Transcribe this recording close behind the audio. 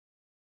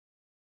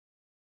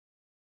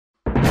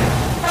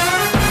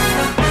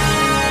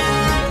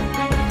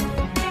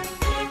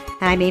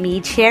I'm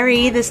Amy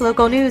Cherry. This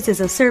local news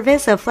is a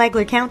service of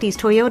Flagler County's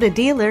Toyota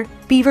dealer,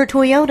 Beaver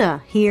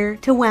Toyota, here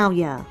to wow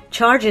ya.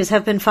 Charges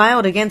have been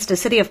filed against a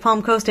City of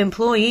Palm Coast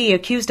employee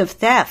accused of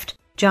theft.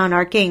 John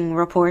Arking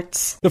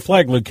reports. The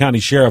Flagler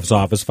County Sheriff's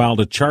Office filed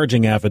a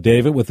charging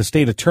affidavit with the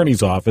State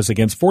Attorney's Office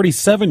against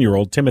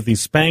 47-year-old Timothy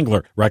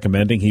Spangler,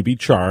 recommending he be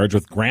charged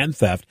with grand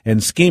theft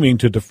and scheming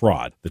to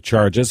defraud. The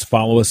charges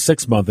follow a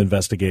 6-month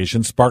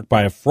investigation sparked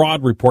by a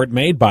fraud report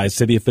made by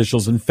city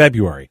officials in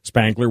February.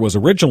 Spangler was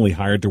originally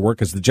hired to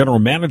work as the general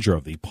manager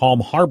of the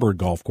Palm Harbor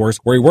Golf Course,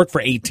 where he worked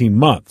for 18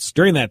 months.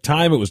 During that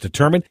time, it was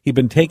determined he'd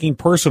been taking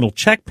personal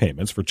check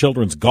payments for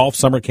children's golf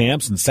summer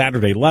camps and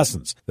Saturday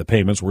lessons. The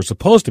payments were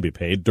supposed to be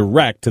paid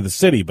direct to the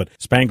city, but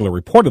Spangler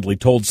reportedly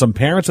told some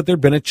parents that there'd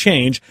been a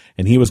change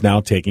and he was now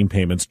taking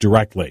payments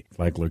directly.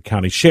 Flagler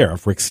County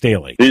Sheriff Rick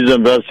Staley. These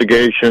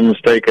investigations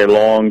take a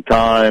long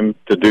time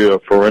to do a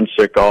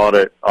forensic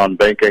audit on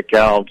bank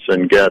accounts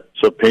and get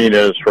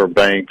subpoenas for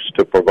banks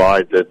to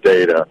provide the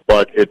data.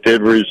 But it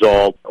did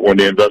result, when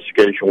the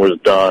investigation was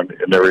done,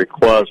 in the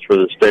request for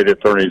the state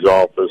attorney's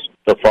office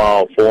to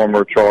file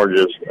formal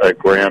charges of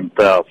grand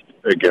theft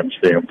against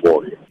the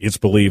employee. It's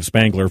believed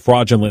Spangler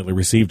fraudulently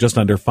received just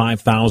under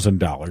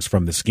 $5,000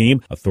 from the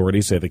scheme.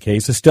 Authorities say the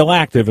case is still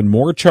active and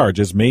more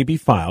charges may be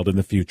filed in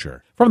the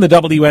future. From the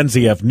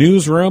WNZF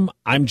Newsroom,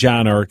 I'm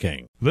John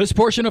Arking. This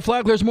portion of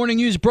Flagler's Morning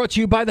News brought to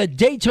you by the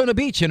Daytona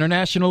Beach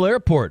International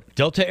Airport,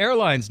 Delta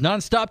Airlines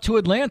nonstop to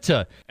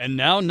Atlanta, and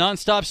now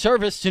nonstop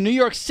service to New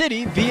York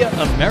City via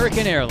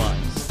American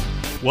Airlines.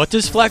 What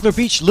does Flagler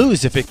Beach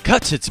lose if it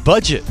cuts its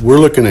budget? We're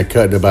looking at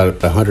cutting about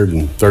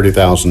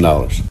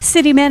 $130,000.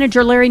 City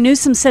Manager Larry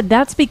Newsom said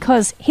that's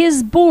because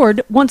his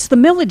board wants the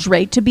millage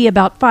rate to be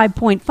about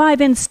 5.5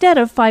 instead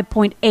of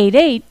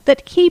 5.88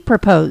 that he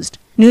proposed.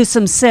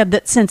 Newsom said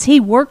that since he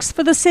works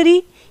for the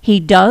city, he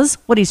does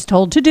what he's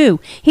told to do.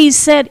 He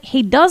said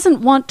he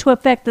doesn't want to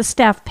affect the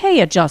staff pay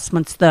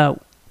adjustments,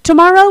 though.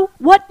 Tomorrow,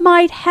 what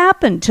might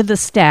happen to the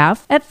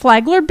staff at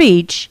Flagler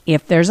Beach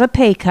if there's a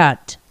pay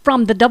cut?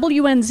 From the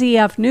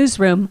WNZF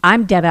Newsroom,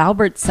 I'm Deb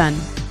Albertson.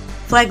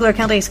 Flagler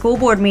County School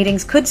Board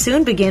meetings could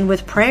soon begin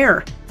with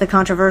prayer. The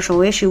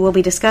controversial issue will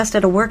be discussed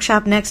at a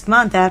workshop next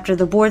month after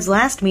the board's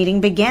last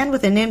meeting began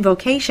with an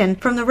invocation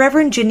from the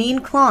Reverend Janine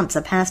Clontz,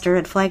 a pastor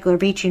at Flagler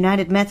Beach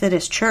United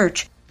Methodist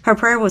Church. Her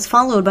prayer was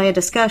followed by a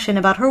discussion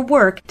about her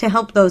work to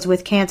help those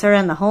with cancer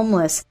and the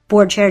homeless.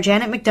 Board Chair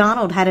Janet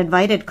McDonald had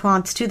invited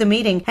Clontz to the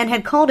meeting and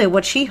had called it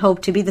what she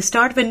hoped to be the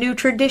start of a new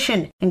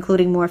tradition,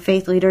 including more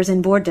faith leaders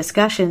in board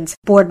discussions.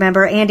 Board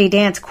member Andy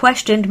Dance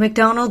questioned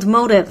McDonald's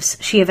motives.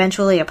 She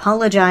eventually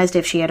apologized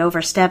if she had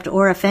overstepped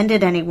or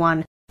offended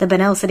anyone. The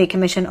Bunnell City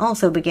Commission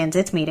also begins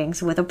its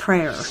meetings with a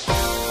prayer.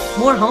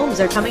 More homes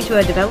are coming to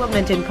a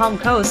development in Palm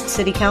Coast.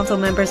 City Council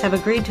members have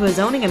agreed to a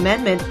zoning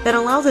amendment that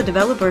allows a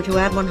developer to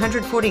add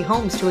 140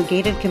 homes to a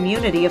gated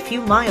community a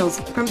few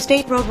miles from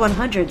State Road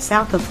 100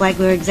 south of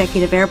Flagler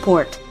Executive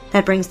Airport.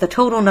 That brings the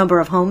total number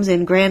of homes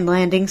in Grand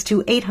Landings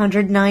to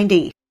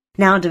 890.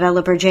 Now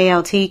developer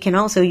JLT can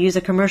also use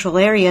a commercial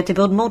area to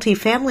build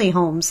multi-family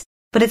homes,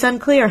 but it's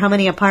unclear how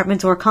many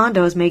apartments or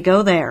condos may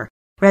go there.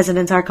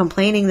 Residents are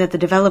complaining that the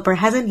developer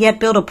hasn't yet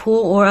built a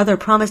pool or other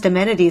promised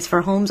amenities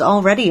for homes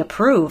already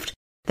approved.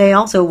 They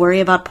also worry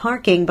about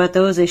parking, but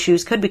those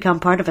issues could become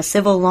part of a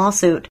civil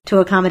lawsuit. To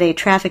accommodate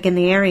traffic in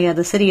the area,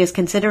 the city is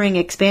considering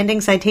expanding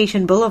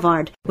Citation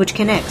Boulevard, which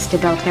connects to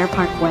Belterre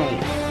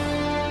Parkway.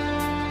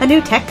 A new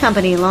tech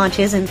company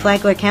launches in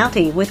Flagler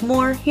County. With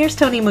more, here's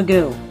Tony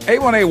Magoo.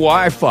 A1A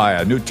Wi-Fi,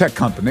 a new tech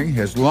company,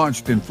 has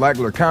launched in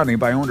Flagler County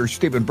by owners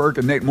Stephen Burke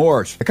and Nate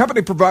Morris. The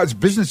company provides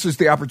businesses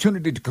the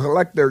opportunity to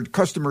collect their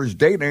customers'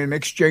 data in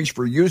exchange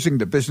for using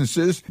the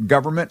businesses,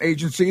 government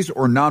agencies,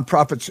 or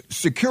nonprofits'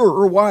 secure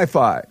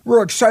Wi-Fi.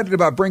 We're excited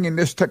about bringing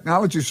this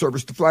technology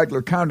service to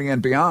Flagler County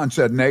and beyond,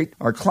 said Nate.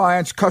 Our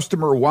clients'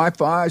 customer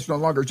Wi-Fi is no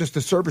longer just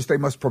a service they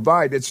must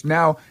provide. It's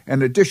now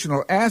an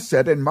additional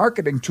asset and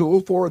marketing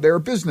tool for their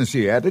business,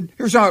 he added.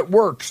 Here's how it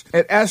works.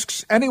 It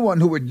asks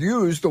anyone who would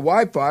use the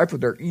Wi-Fi for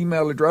their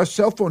email address,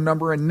 cell phone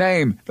number, and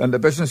name. Then the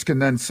business can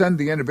then send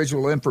the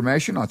individual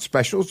information on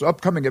specials,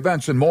 upcoming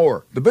events, and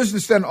more. The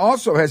business then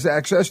also has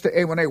access to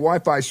A1A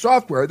Wi-Fi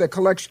software that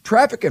collects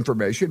traffic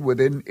information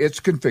within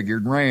its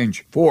configured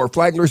range. For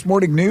Flagler's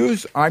Morning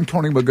News, I'm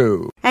Tony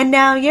Magoo. And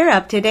now you're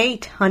up to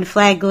date on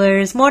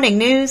Flagler's Morning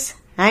News.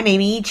 I'm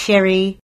Amy Cherry.